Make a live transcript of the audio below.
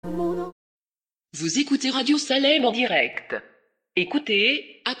Vous écoutez Radio Salem en direct.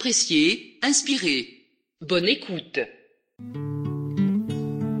 Écoutez, appréciez, inspirez. Bonne écoute.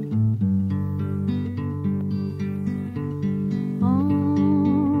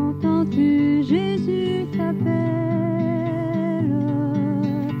 Entends-tu Jésus t'appelle?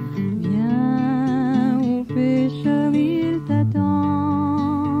 Viens ô pécheur, il t'attend.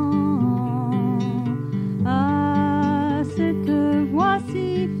 À cette voix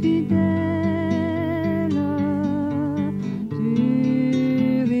si fidèle,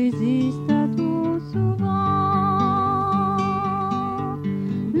 tu résistes à trop souvent.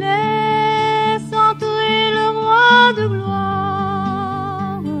 Laisse entrer le roi de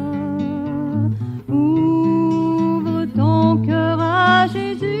gloire. Ouvre ton cœur à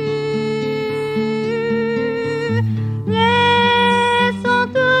Jésus. Laisse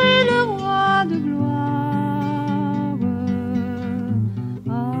entrer le roi de gloire.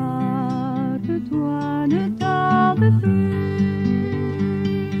 Hâte-toi, ne tarde plus.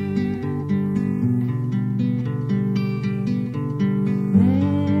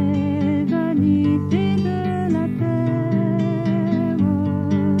 Les vanités de la terre,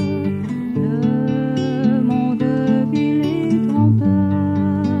 le monde vil et trompeur,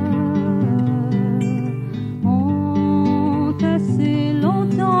 ont assez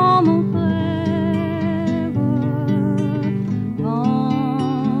longtemps, mon frère,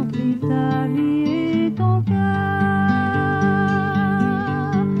 rempli ta vie et ton cœur.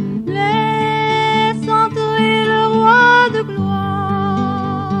 Laisse entrer le roi de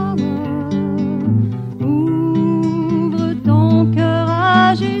gloire. Ouvre ton cœur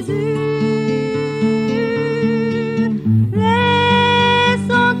à Jésus. Laisse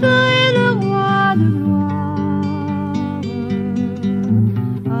entrer le roi de gloire.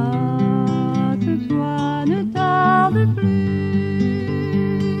 Hâte-toi, ne tarde plus.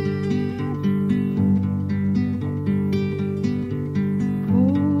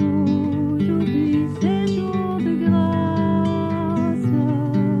 Aujourd'hui c'est jour de grâce.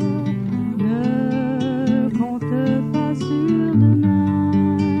 Ne compte pas sur demain.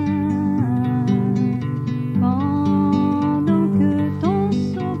 Pendant que ton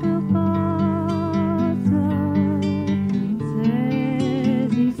sauveur passe,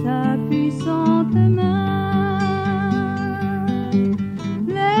 saisis sa puissante main.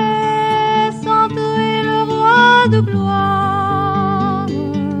 Laisse entrer le roi de gloire.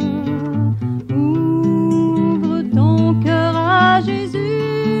 Ouvre ton cœur à Jésus.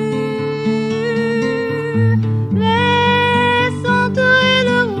 Laisse entrer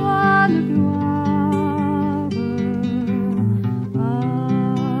le roi de gloire.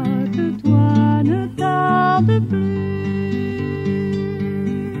 Hâte-toi, ne tarde plus.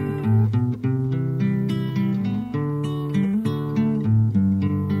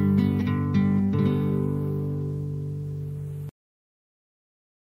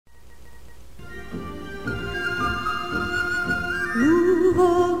 Nous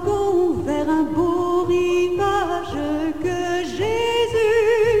voguons vers un beau rivage que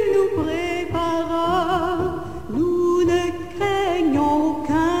Jésus nous prépara. Nous ne craignons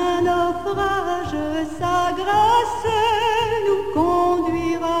aucun naufrage, sa grâce nous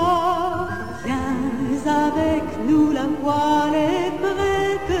conduira. Viens avec nous, la voile est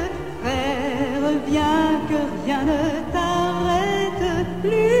prête. Frère, viens que rien ne t'arrête.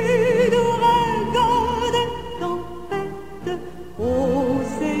 Plus d'ouragan, de tempête, au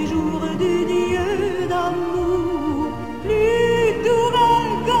séjour du Dieu d'amour. Plus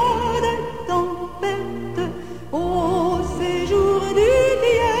d'ouragan, de tempête, au séjour du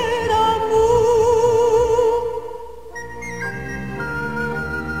Dieu d'amour.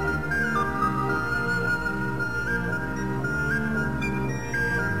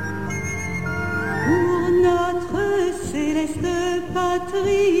 Pour notre céleste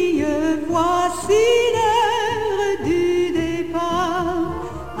patrie, voici l'heure du départ.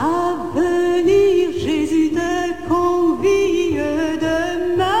 À venir, Jésus te convie.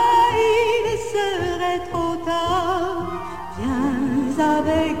 Demain, il serait trop tard. Viens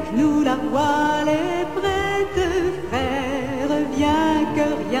avec nous, la voile est prête. Frère, viens que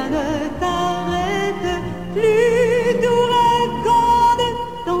rien ne t'arrête. Plus d'ouragan, de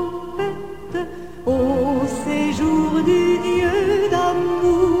tempête, au séjour du Dieu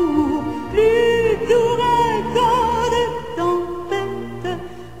d'amour. Plus d'ouragan, de tempête,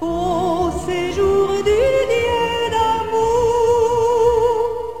 au séjour du Dieu d'amour.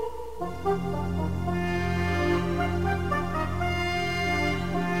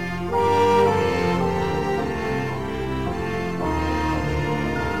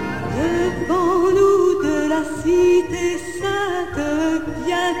 Devant nous de la cité sainte,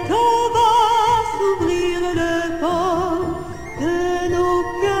 bientôt va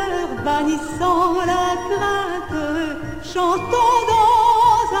chantant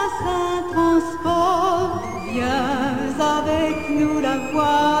dans un saint transport. Viens avec nous, la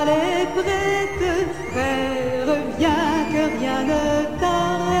voile est prête, frère, viens que rien ne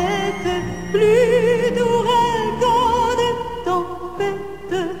t'arrête. Plus d'ouragan de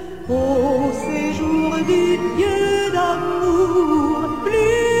tempête, au séjour du Dieu d'amour.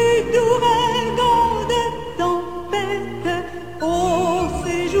 Plus d'ouragan de tempête, au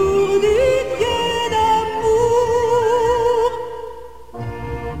séjour du Dieu d'amour.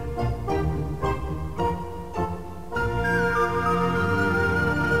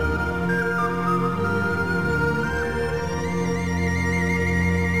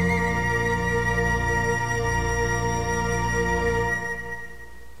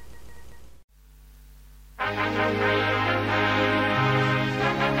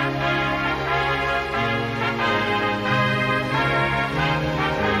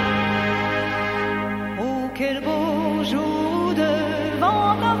 Oh, quel beau jour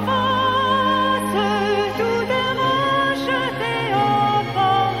devant ta face, tout est racheté en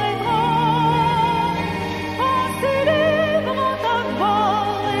paraîtra, en célébrant ta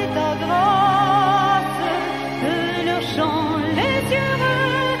gloire et ta grâce, de leur chant les yeux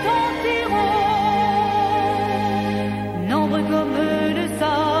retentiront, nombreux comme le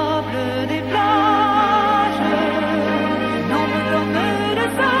sable des plages, nombreux comme le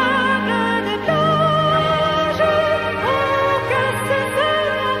sable des plages. Oh, que ce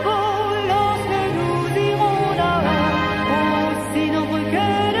sera beau lorsque nous irons là-haut, aussi nombreux que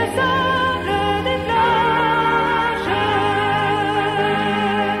le sable des plages.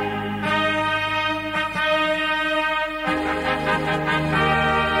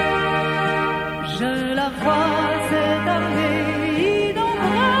 Je la vois, cette armée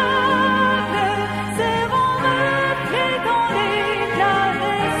innombrable, serrant reflet dans l'éclat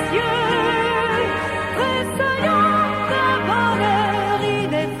des cieux, tressaillant d'un bonheur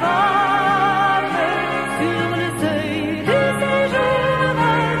ineffable, sur le seuil du séjour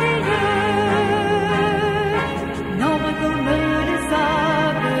merveilleux, nombreux comme les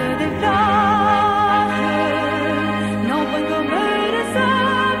sables des plages, nombreux comme les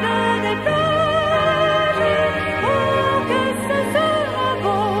sables des plages. Oh, que ce sera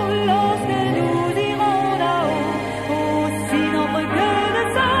beau lorsque nous irons là-haut, aussi nombreux que le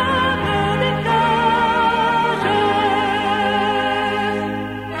sable des plages.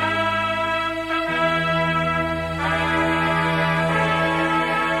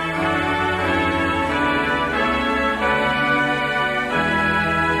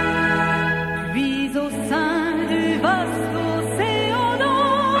 Puis au sein du vaste océan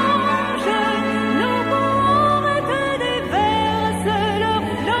d'anges, nos poètes déversent leurs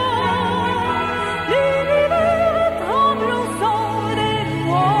flammes, l'univers tremble au son des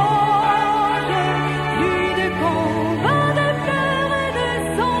louanges, plus de combats, de pleurs et de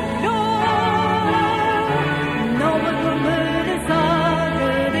sanglots, nombreux comme les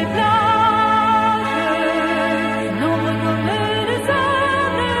sables des plages, nombreux comme les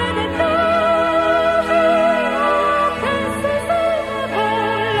sables des plages. Oh, que ce sera beau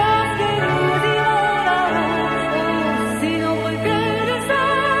lorsque nous irons là-haut, aussi nombreux que les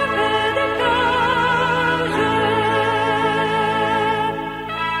sables des plages.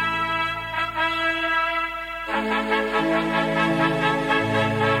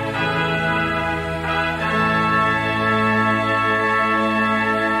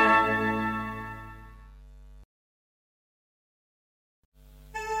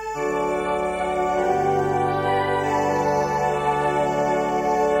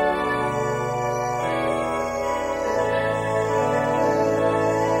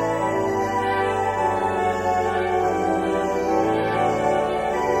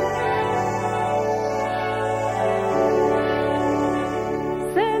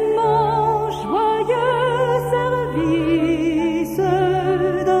 C'est mon joyeux service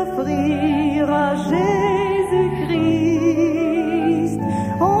d'offrir à Jésus-Christ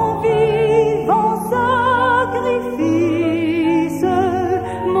en vivant sacrifice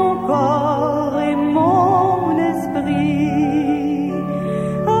mon corps et mon esprit.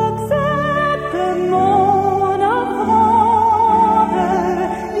 Accepte mon offrande,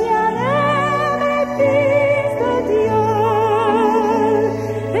 bien-aimé Fils de Dieu,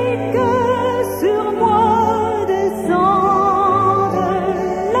 et que sur moi descende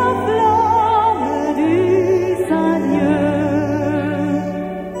la flamme du Saint-Dieu.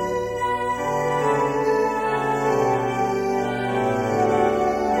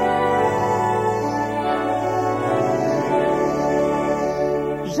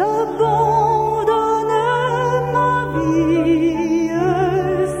 J'abandonne ma vie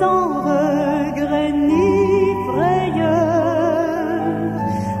sans regret ni frayeur.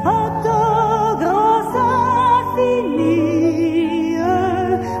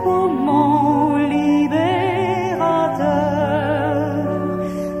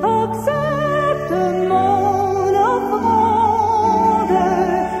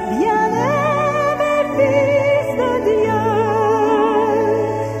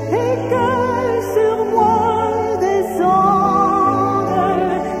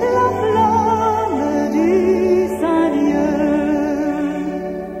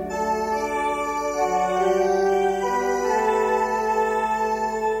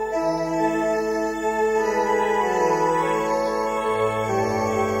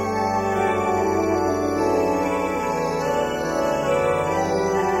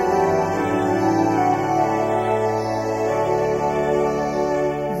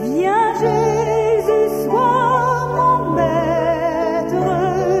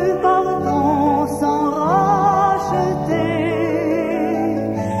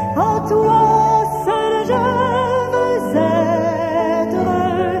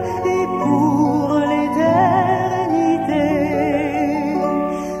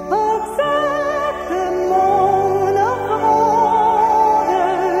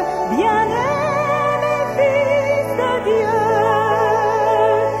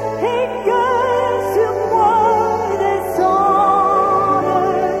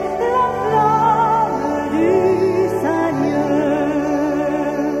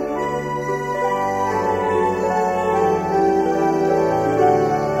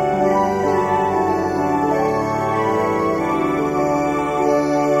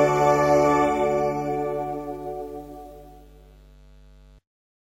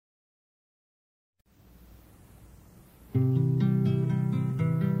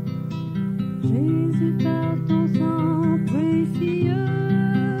 Jésus, par ton sang précieux,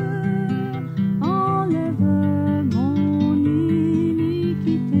 enlève mon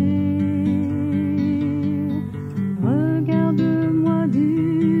iniquité. Regarde-moi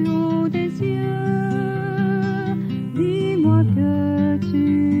du haut des cieux, dis-moi que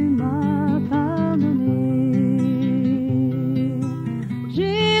tu m'as pardonné.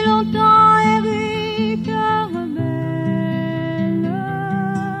 J'ai longtemps erré cœur rebelle,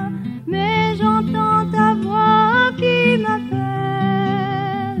 mais j'entends ta voix qui m'appelle.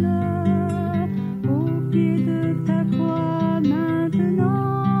 Au pied de ta croix maintenant,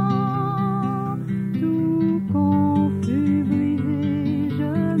 tout confus, brisé,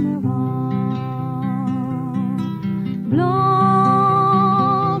 je me rends.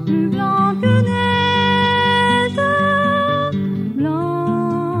 Blanc, plus blanc que neige, blanc,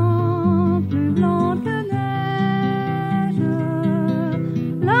 plus blanc que neige,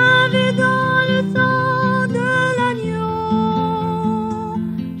 lavé dans le sang de l'agneau,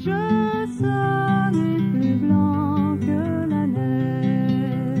 je serai plus blanc que la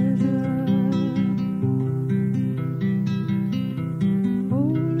neige.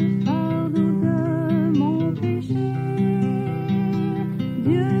 Oh, le fardeau de mon péché,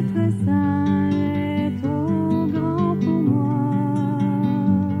 Dieu très saint est trop grand pour moi.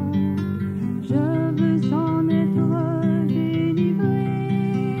 Je veux en être délivré.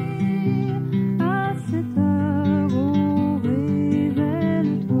 À cette heure, oh,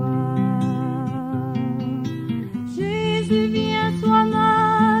 révèle-toi. Jésus, viens, sois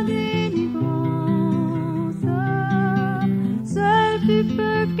ma délivrance. Seul tu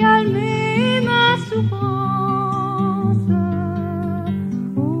peux calmer ma souffrance.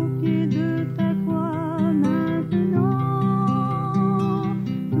 Au pied de ta croix maintenant,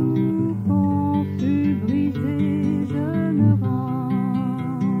 tout confus, brisé, je me rends.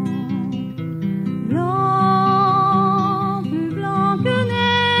 Blanc, plus blanc que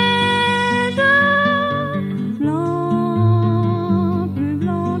neige, blanc, plus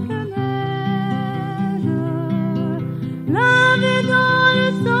blanc que neige, lavé dans le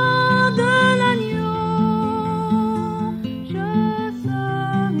sang de l'agneau, je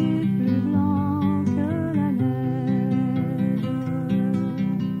serai plus blanc que la neige.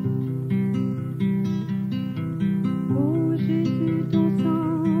 Oh Jésus, ton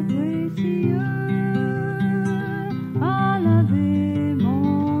sang précieux a lavé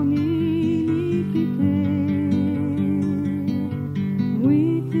mon iniquité. Oui,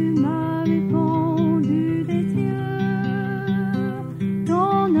 tu m'as répondu des cieux,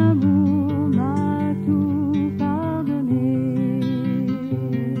 ton amour m'a tout pardonné.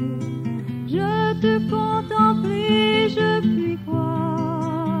 Je te contemple et je puis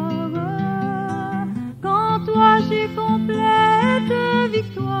croire qu'en toi j'ai complète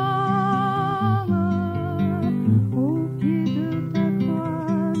victoire. Au pied de ta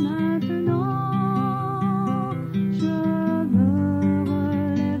croix maintenant, je me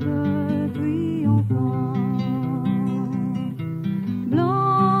relève triomphant.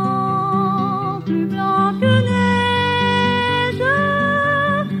 Blanc, plus blanc que neige,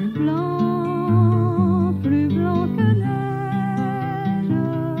 blanc, plus blanc que neige,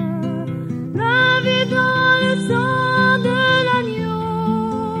 lavé dans le sang de l'agneau,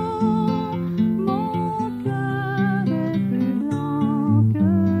 mon cœur est plus blanc que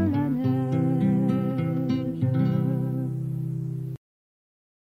la neige.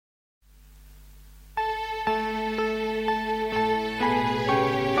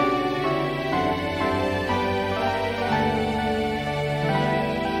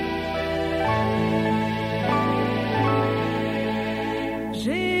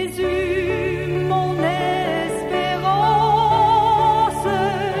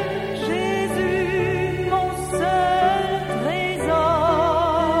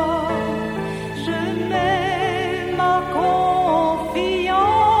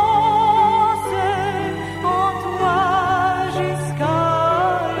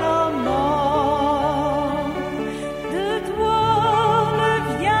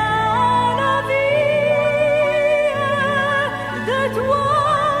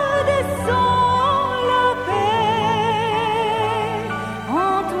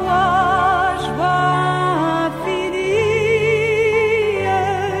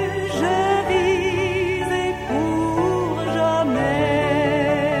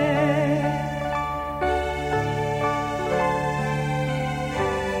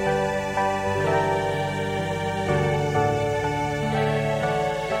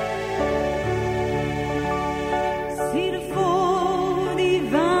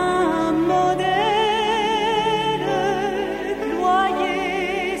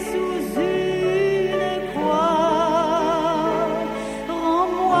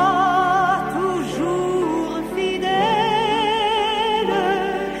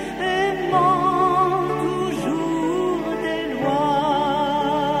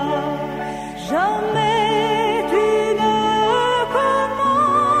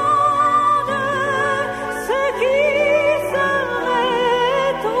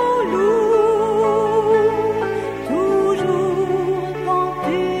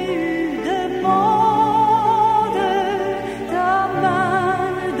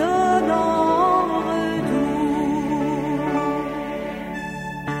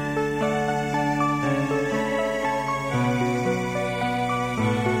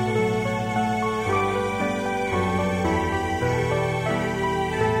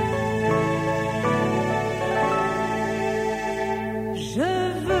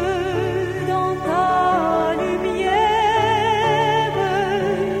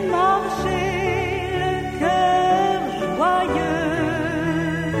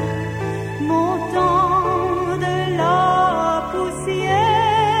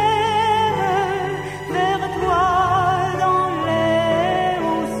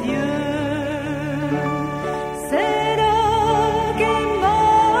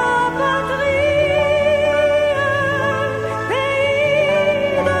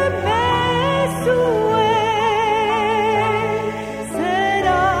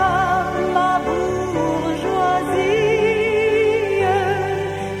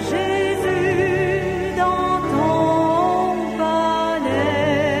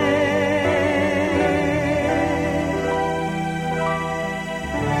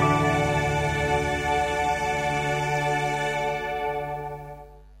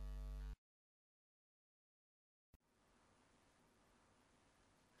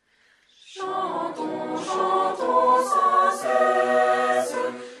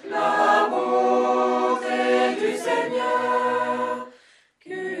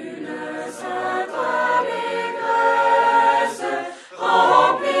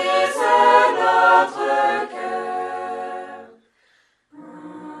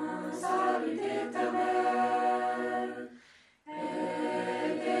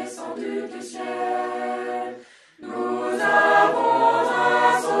 ciel. Nous avons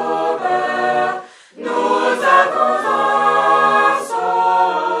un sauveur, nous avons un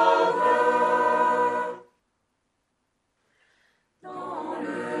sauveur. Dans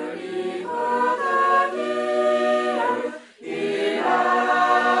le livre de vie, il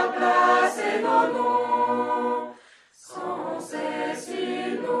a placé nos noms. Sans cesse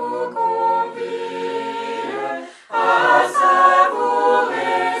il nous convie à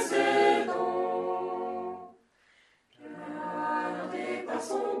savourer ses dons. Gardés par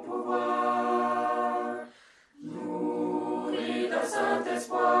son pouvoir, nourris d'un saint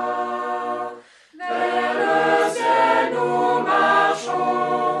espoir, vers le ciel nous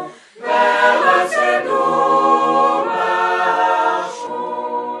marchons, vers le ciel nous marchons.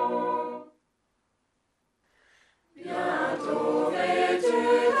 Bientôt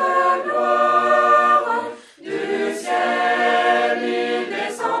vêtus de gloire, du ciel il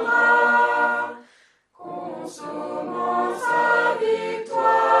descendra, consommant sa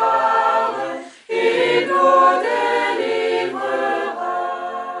victoire, il nous délivrera.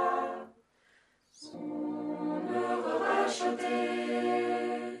 Son œuvre rachetée,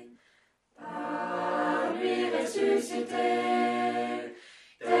 par lui ressuscité,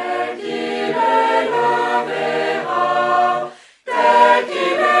 tel qu'il est le verra, tel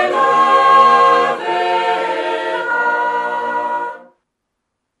qu'il est le verra.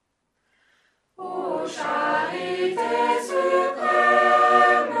 Ô charité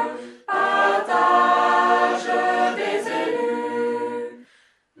suprême, partage des élus,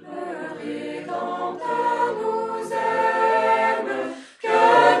 le Rédempteur nous aime, que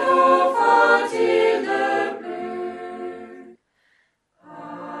nous faut-il de plus?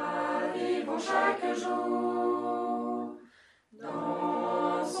 Vivons chaque jour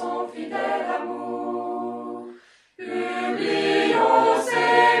dans son fidèle amour. Publions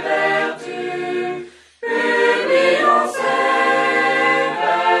ses vertus, publions ses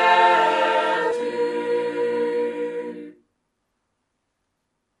vertus.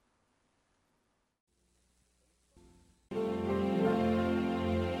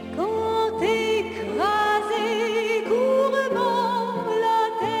 Quand écrasé courbant la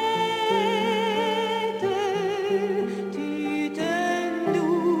tête, tu te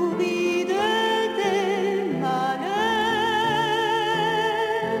nourris de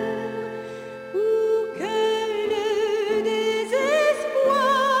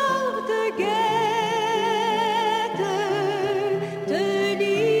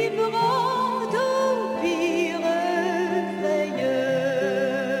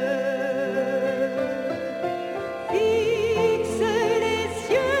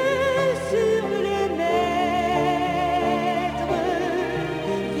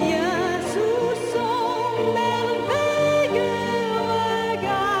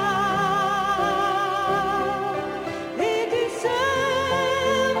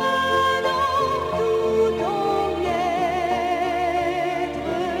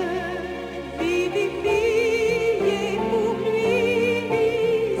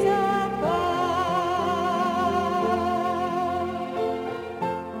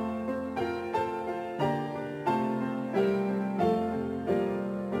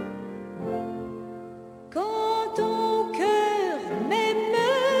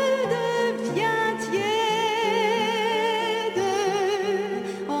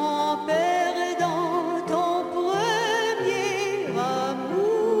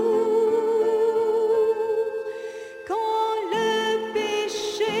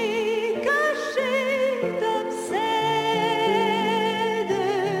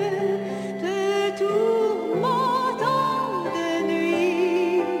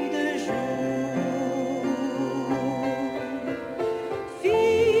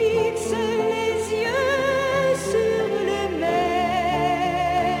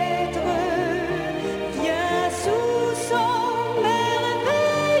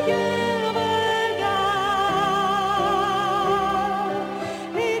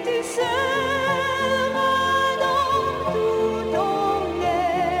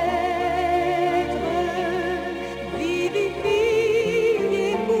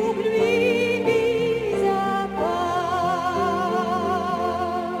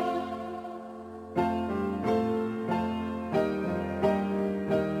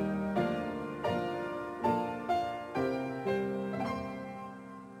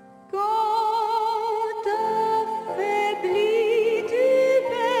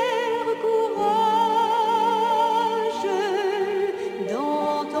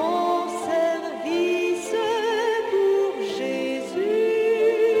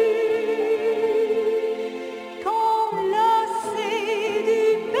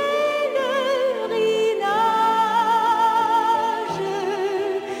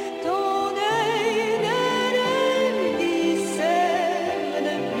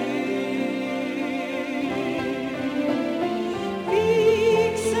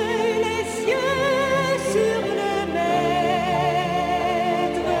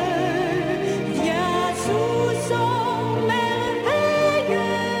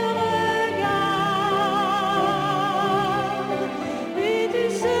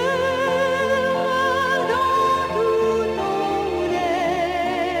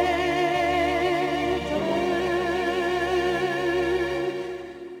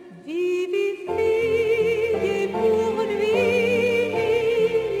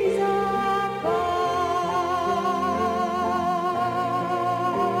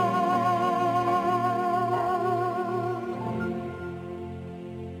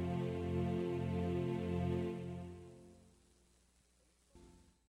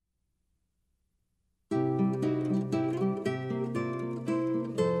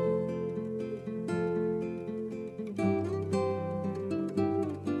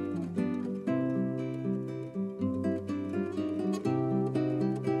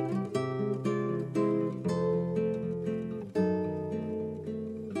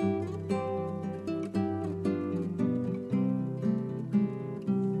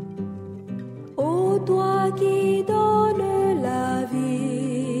toi qui donnes la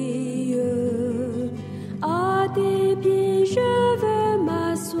vie, à tes pieds je veux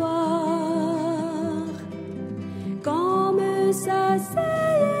m'asseoir, comme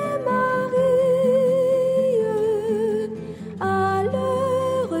s'asseyait Marie à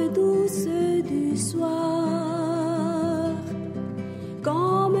l'heure douce du soir,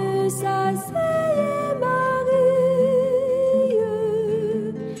 comme s'asseyait Marie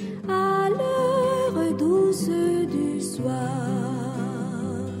à l'heure douce du soir.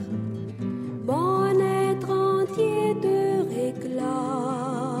 Mon être entier te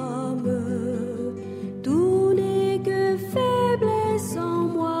réclame, tout n'est que faiblesse en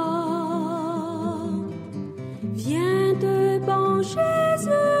moi. Viens te pencher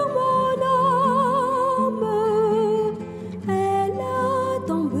sur mon âme, elle a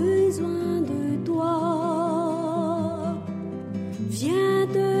tant besoin de toi. Viens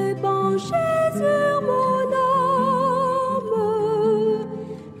te pencher sur mon âme,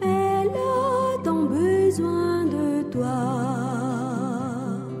 elle a tant besoin de toi.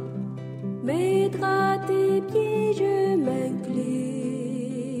 Mettre à tes pieds je m'incline,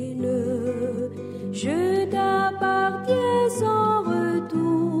 je t'appartiens sans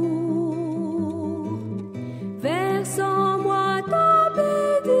retour. Verse en moi ta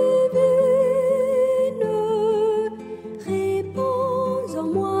paix divine, réponds en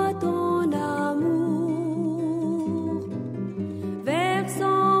moi ton amour.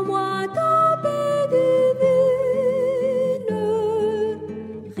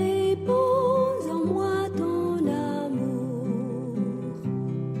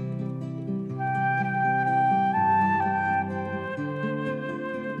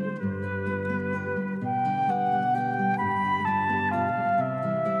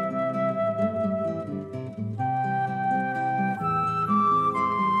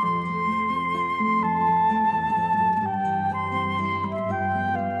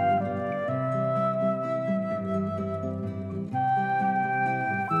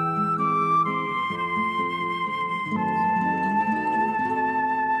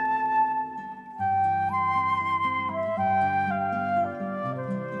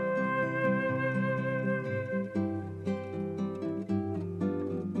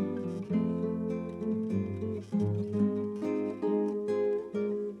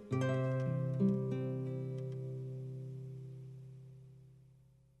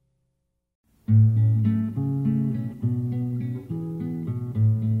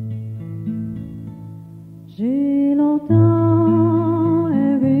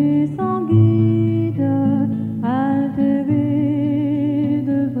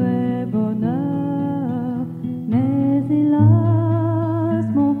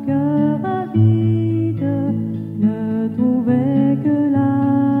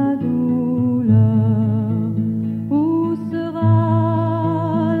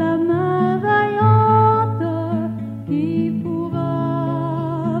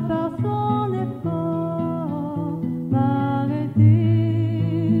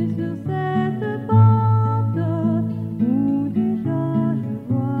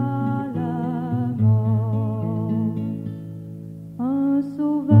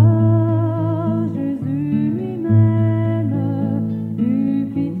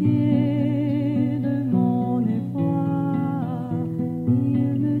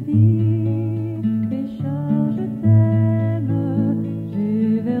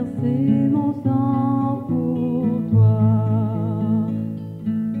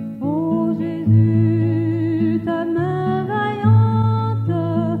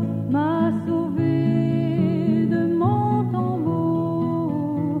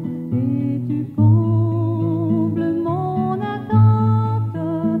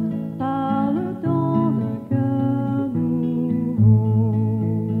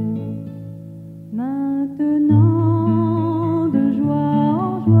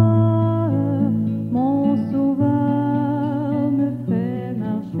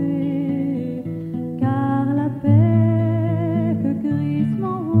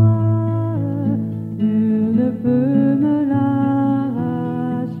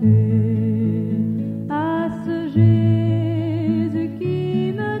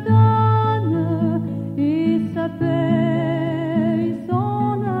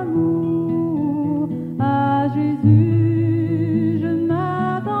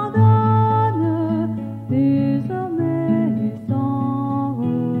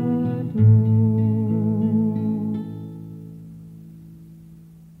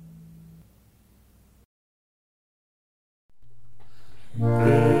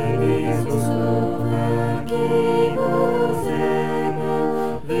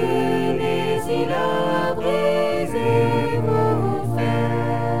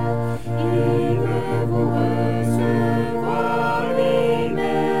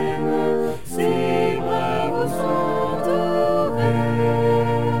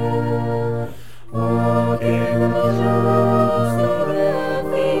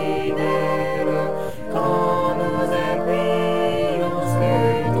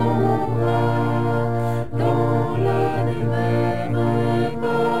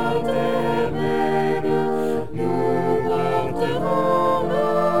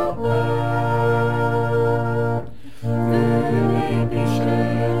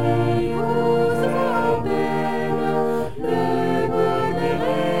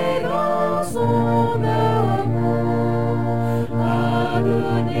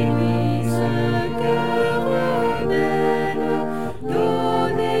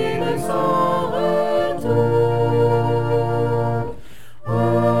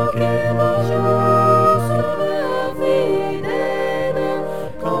 beaux jours seront fidèles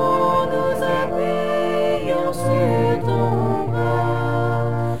quand nous appuyons sur ton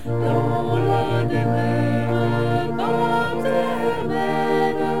bras. Dans la demeure paternelle,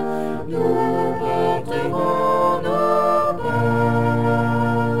 nous porterons nos pas.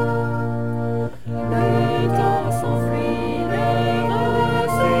 Le temps s'enfuit, l'heure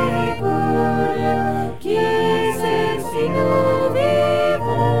s'écoule. Qui sait si nous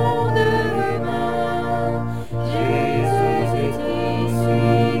vivrons demain?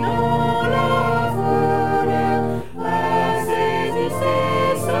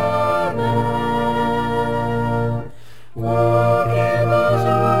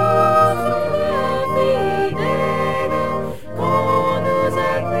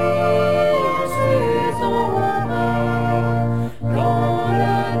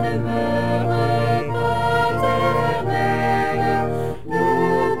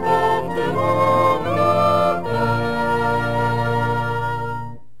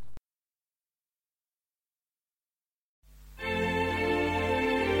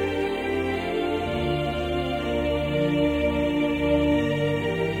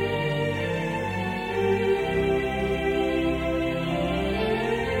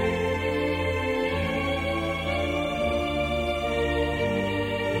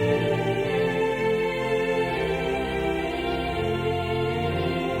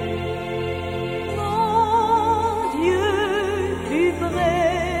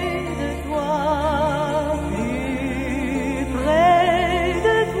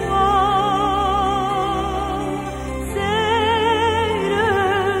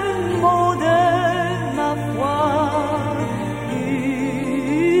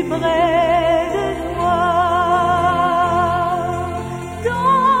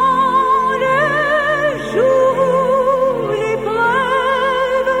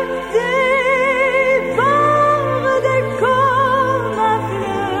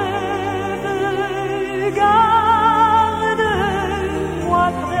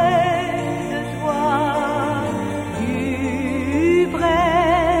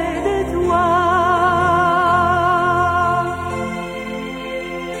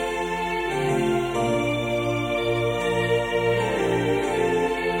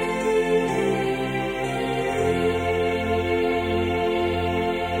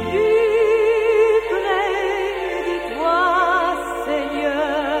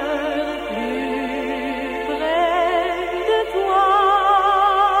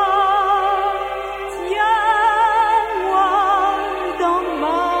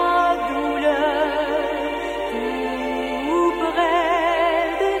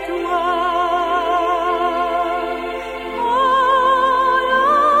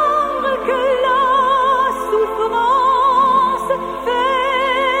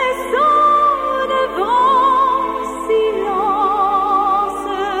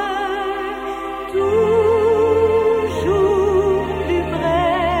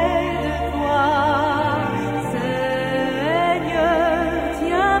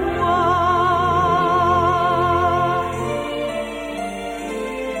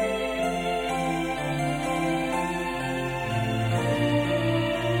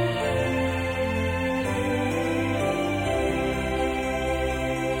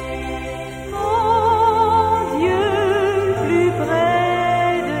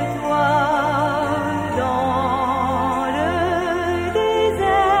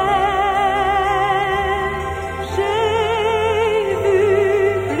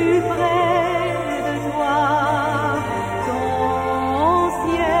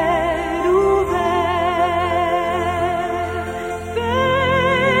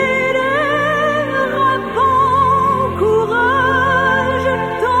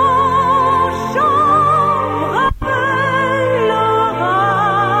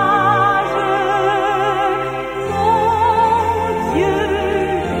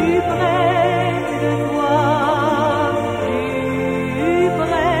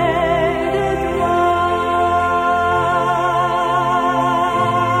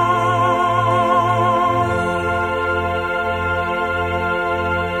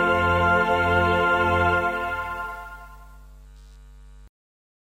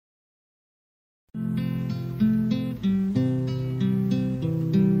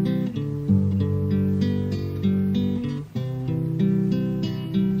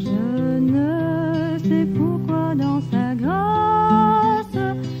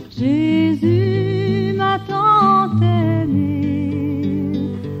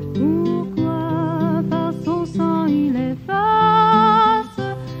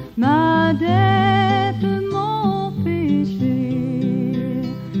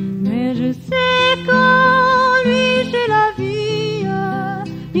 je sais qu'en lui j'ai la vie,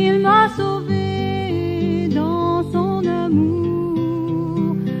 il m'a sauvé dans son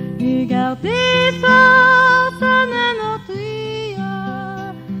amour et gardé par sa main meurtrie.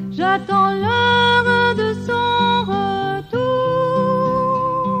 J'attends l'heure de son retour.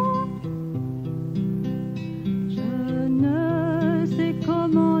 Je ne sais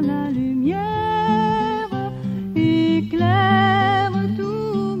comment la lumière éclaire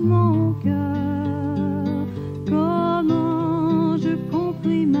tout mon cœur, comment je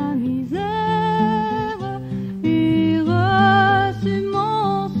compris ma misère et reçus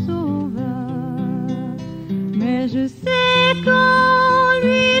mon sauveur. Mais je sais qu'en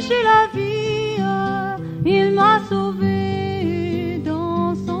lui j'ai la vie, il m'a sauvé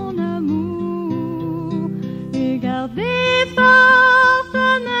dans son amour et gardé par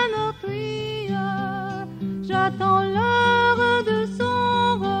sa main meurtrie. J'attends l'heure de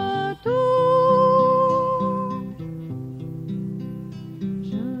son retour.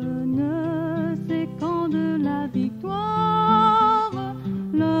 Je ne sais quand de la victoire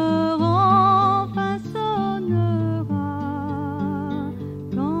l'heure enfin sonnera,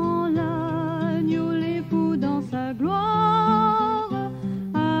 quand l'agneau l'époux dans sa gloire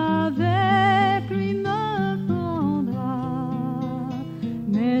avec lui me prendra.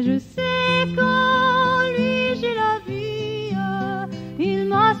 Mais je sais qu'en lui j'ai la vie, il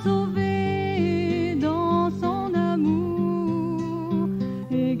m'a sauvé dans son amour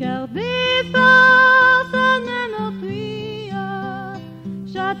et gardé par sa main meurtrie.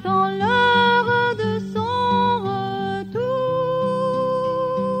 J'attends l'heure de son retour.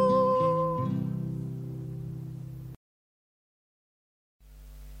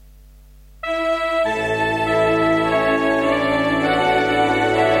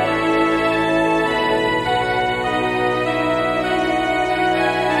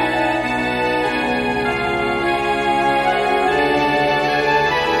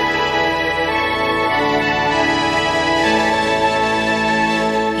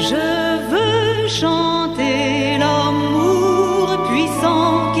 Je veux chanter l'amour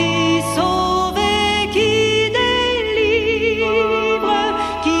puissant qui sauve et qui délivre,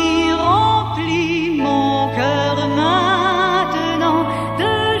 qui remplit mon cœur maintenant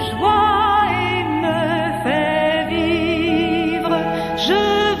de joie et me fait vivre. Je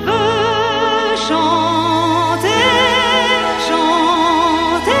veux chanter,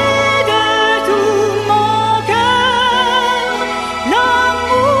 chanter de tout mon cœur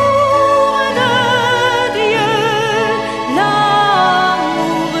l'amour de Dieu,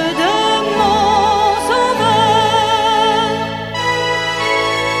 l'amour de mon Sauveur.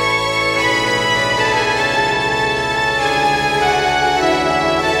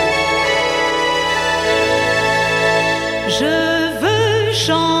 Je veux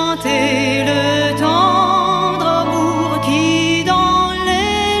chanter le tendre amour qui dans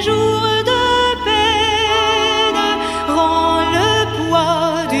les jours de peine rend le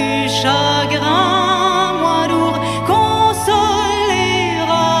poids du chagrin moins lourd, consolera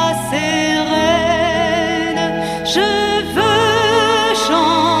sereine. Je veux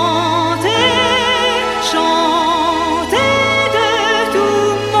chanter, chanter de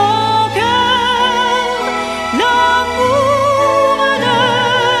tout mon cœur l'amour de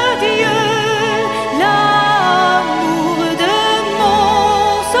Dieu, l'amour de mon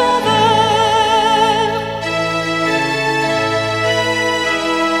Sauveur.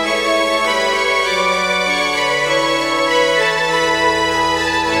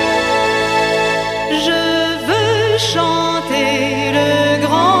 Je veux chanter le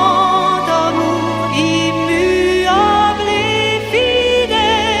grand amour immuable et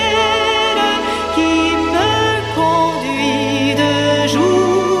fidèle qui me conduit de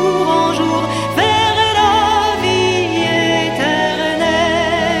jour en jour vers la vie éternelle.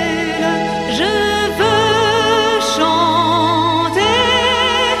 Je veux chanter,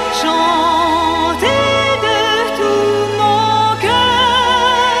 chanter de tout mon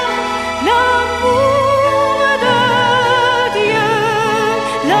cœur l'amour de Dieu,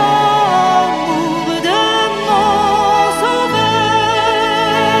 l'amour de mon Sauveur.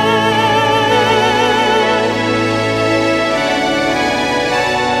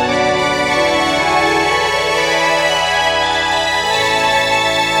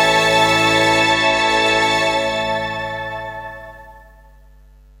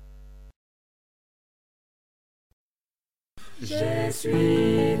 J'ai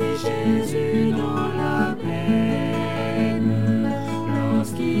suivi Jésus dans la peine,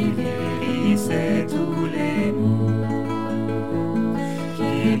 lorsqu'il guérissait tous les maux,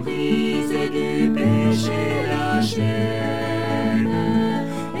 qu'il brisait du péché la chaîne,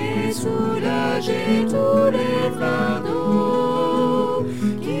 et sous soulager tous les fardeaux,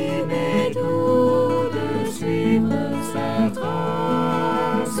 qu'il m'est doux de suivre sa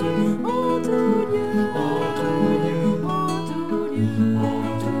trace. En tout lieu, en tout lieu, en tout lieu, en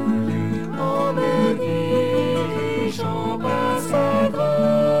tout lieu, en me dirigeant par sa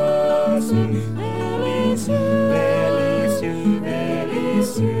grâce, vers les cieux, vers les cieux, vers les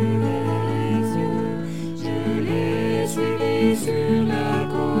cieux, vers les cieux. Je l'ai suivi sur la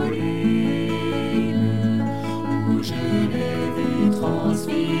colline, où je l'ai vu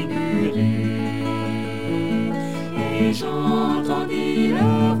transfiguré, et j'entendis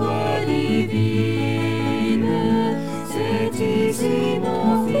la voix divine. C'est ici mon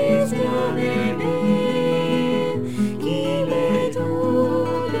fils bien-aimé, qu'il est doux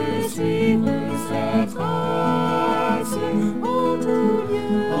de suivre sa trace. En tout lieu,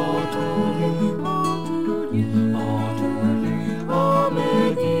 en tout lieu, en tout lieu, en tout lieu, en me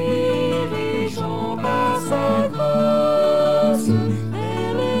dirigeant par sa grâce,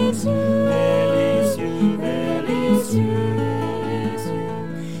 vers les cieux, vers les cieux, vers les cieux, vers les cieux.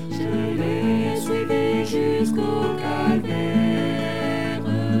 Je l'ai suivi jusqu'au calvaire,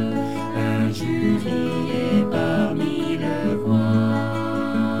 injurié parmi le voix.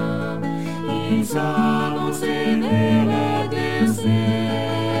 Il s'avançait vers l'adversaire,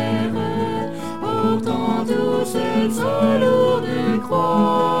 portant tout seul sa lourde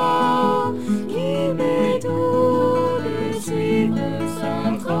croix. Il m'est doux de suivre sa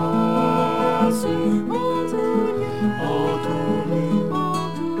trace. En tout lieu, en tout lieu, en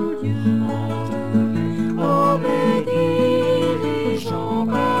tout lieu, en tout lieu, en me dirigeant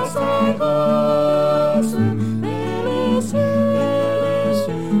par sa grâce, vers les cieux, vers les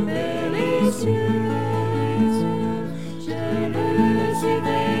cieux, vers les cieux, vers les cieux. Je le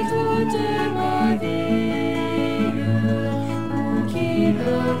suivrai toute ma vie, pour qu'il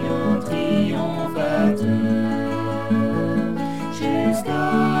oriente triomphateur, jusqu'à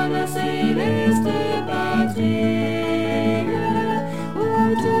la céleste patrie, où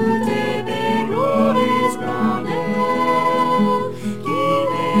tout est belle gloire et splendeur. Qu'il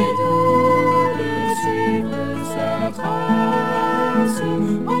est doux de suivre sa trace.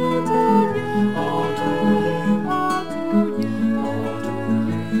 En tout lieu, en tout lieu, en tout lieu, en tout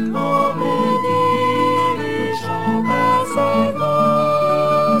lieu, en me dirigeant par sa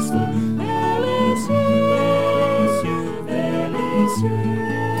grâce, vers les cieux, vers les cieux, vers les cieux,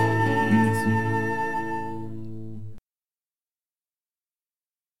 vers les cieux.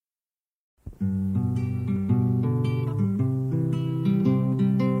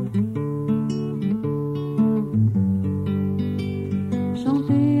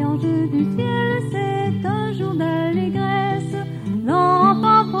 Chanter ange du ciel, c'est un jour d'allégresse.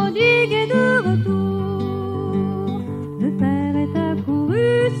 L'enfant prodigue est de retour. Le Père est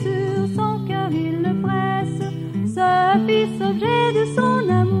accouru, sur son cœur il le presse, ce fils objet de son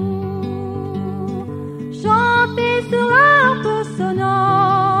amour. Chantez sur l'harpe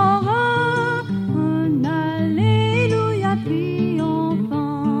sonore un alléluia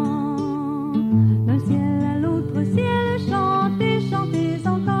triomphant. D'un ciel à l'autre ciel, chantez, chantez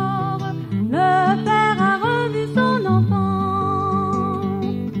encore. Le Père a revu son enfant.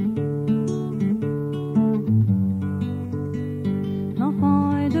 L'enfant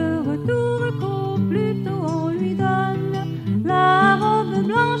est de retour, qu'au plus tôt on lui donne la robe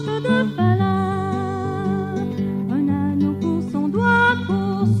blanche de fin lin, un anneau pour son doigt,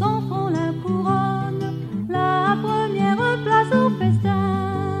 pour son front la couronne, la première place au festin.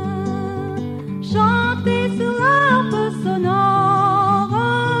 Chantez sur l'harpe sonore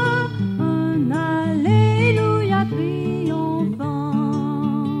un alléluia triomphant.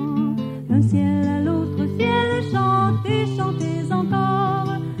 D'un ciel à l'autre ciel, chantez, chantez encore.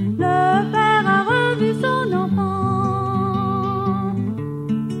 Le Père a revu son enfant.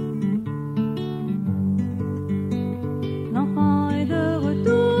 L'enfant est de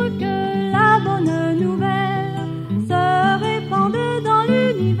retour, que la bonne nouvelle se répande dans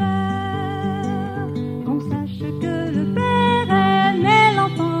l'univers. Qu'on sache que le Père aimait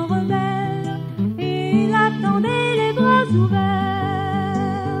l'enfant rebelle, il attendait les bras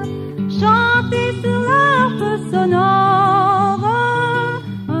ouverts. Chantez sur l'harpe sonore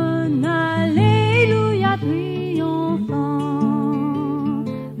un alléluia triomphant.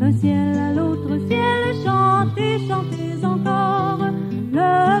 D'un ciel à l'autre ciel, chantez, chantez encore.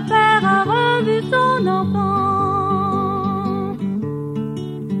 Le Père a revu son enfant.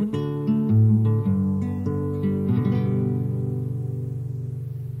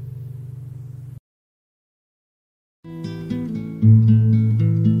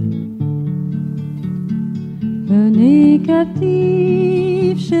 Venez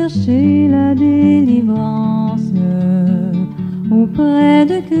captifs, cherchez la délivrance auprès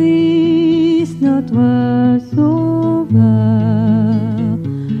de Christ notre Sauveur.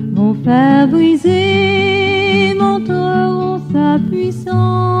 Vos fers brisés montreront sa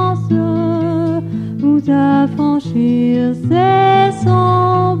puissance, vous affranchir c'est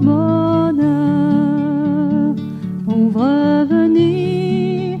son bonheur. Pauvres,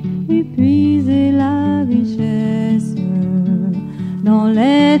 venez épuiser la richesse dans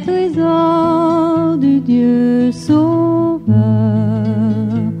les trésors du Dieu Sauveur.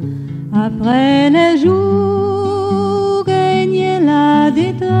 Après les jours régnait la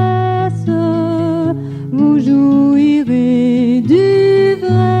détresse, vous jouirez du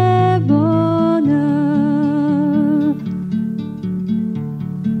vrai bonheur.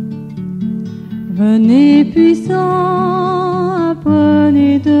 Venez puissants,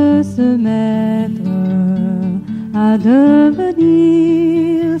 apprenez de se mettre à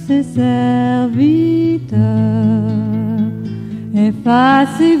devenir ses serviteurs.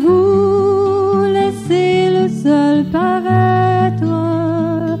 Effacez-vous, laissez le seul paraître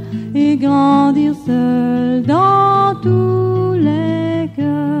et grandir seul dans tous les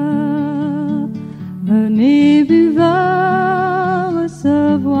cœurs. Venez buveurs,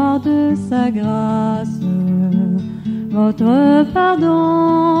 recevoir de sa grâce votre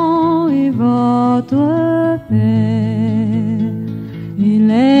pardon et votre paix. Il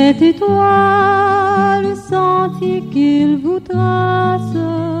est étroit le sentier qu'il vous trace,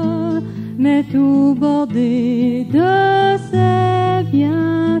 mais tout bordé de ses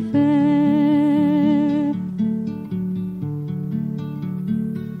bienfaits.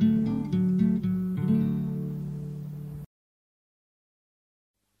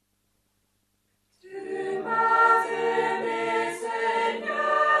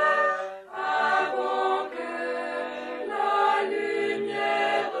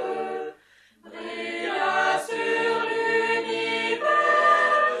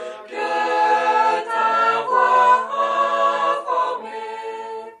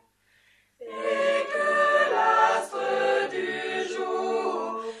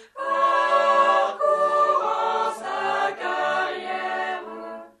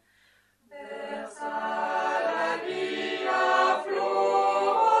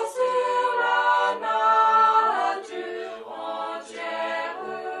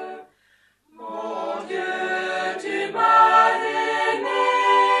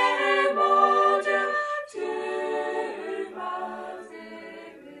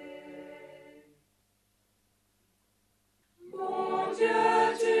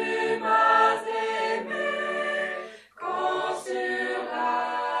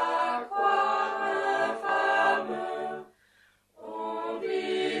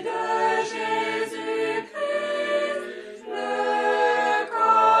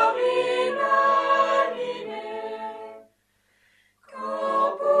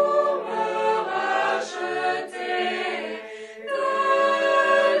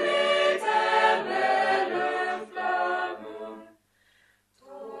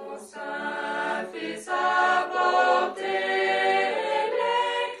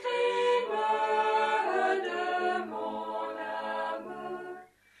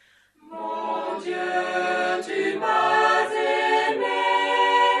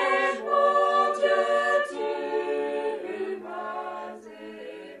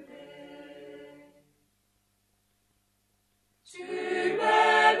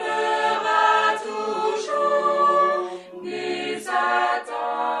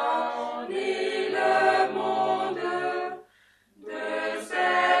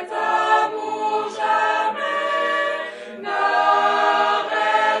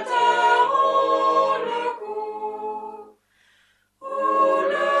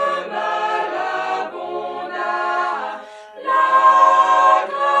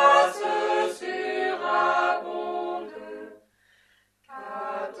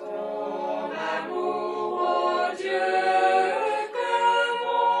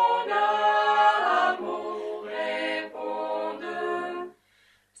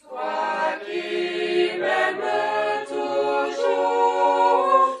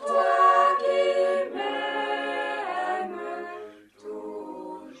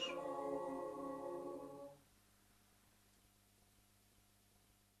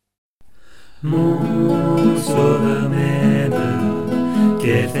 Mon sauveur m'aime,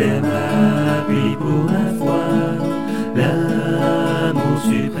 qu'est ferme appui pour ma foi. L'amour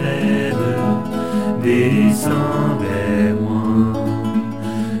suprême descend vers moi.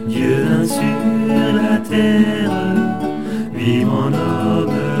 Dieu vint sur la terre, vivre en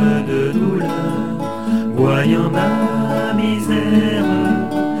homme de douleur, voyant ma misère,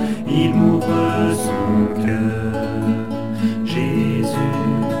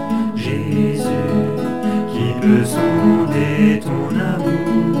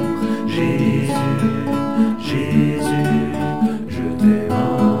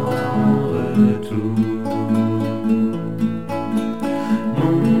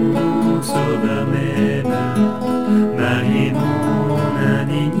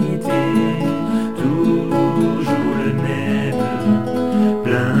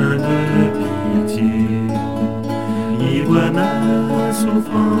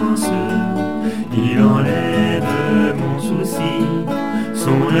 souffrance. Il enlève mon souci,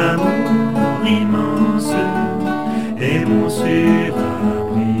 son amour immense est mon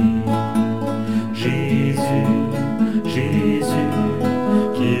surabri. Jésus, Jésus,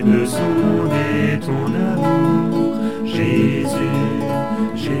 qui peut sonder ton amour. Jésus,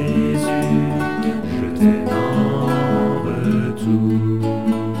 Jésus, je t'aime en retour.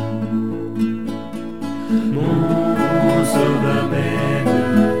 Mon sauveur m'aime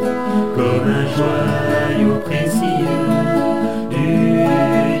comme un joyau précieux du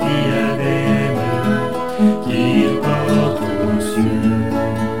diadème qu'il porte aux cieux.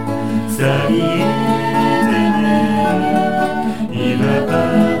 Sa vie éternelle, il la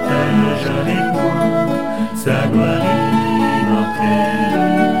partage avec moi. Sa gloire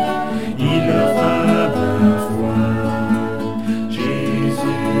immortelle, il l'offre ma foi.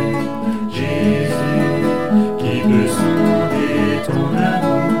 Jésus, Jésus, qui peut sonder ton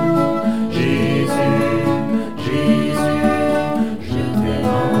amour. Jésus, Jésus, je t'aime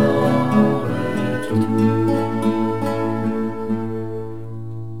en retour.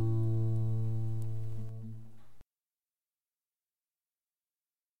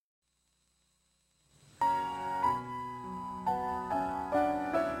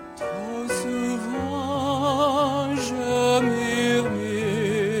 Trop souvent je murmure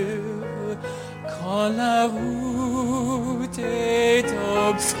quand la route est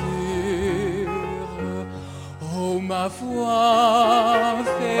obscure. Oh, ma foi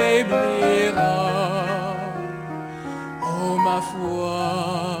faiblira. Oh, ma foi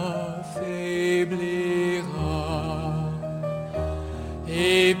faiblira.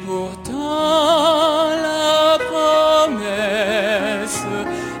 Et pourtant la promesse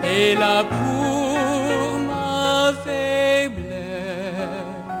est là pour ma faiblesse.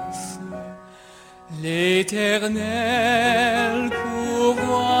 L'Éternel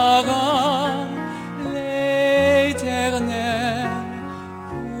pourvoira, l'Éternel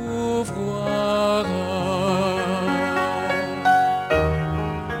pourvoira.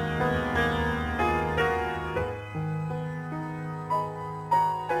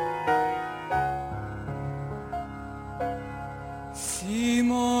 Si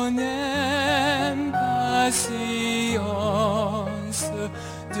mon impatience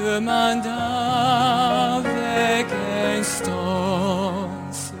demande avec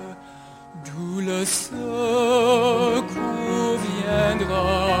instance, d'où le secours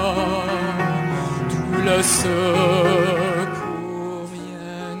viendra, d'où le secours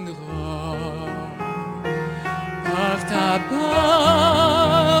viendra. Par ta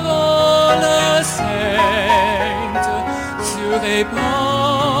parole sainte, tu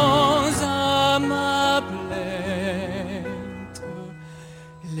réponds à ma plainte.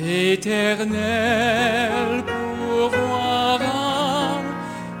 L'Éternel pourvoira,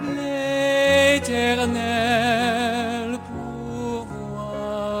 l'Éternel pourvoira.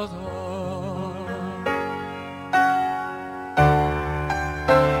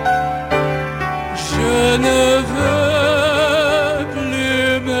 Je ne veux plus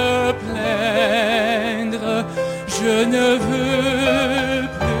me plaindre, je ne veux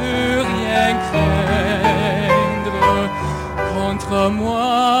plus rien craindre. Contre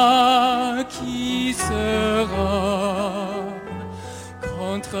moi qui sera,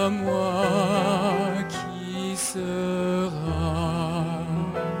 contre moi qui sera.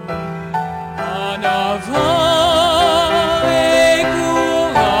 En avant et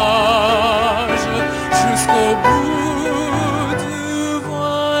courage jusqu'au bout du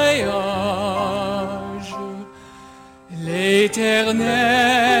voyage. L'Éternel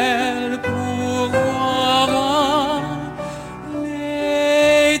pourvoira,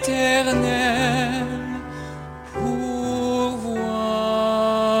 l'Éternel pourvoira.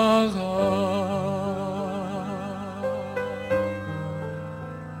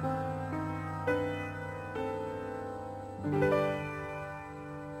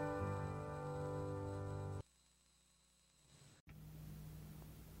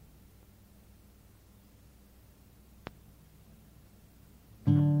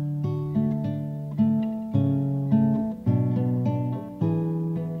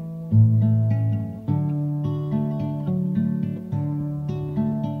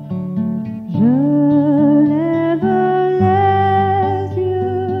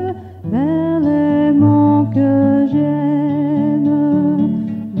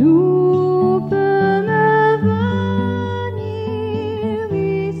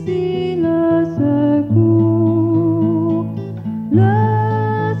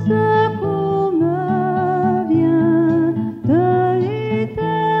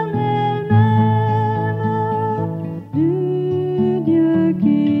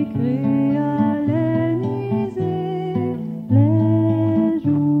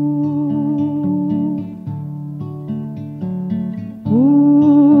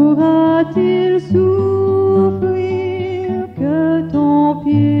 dessous.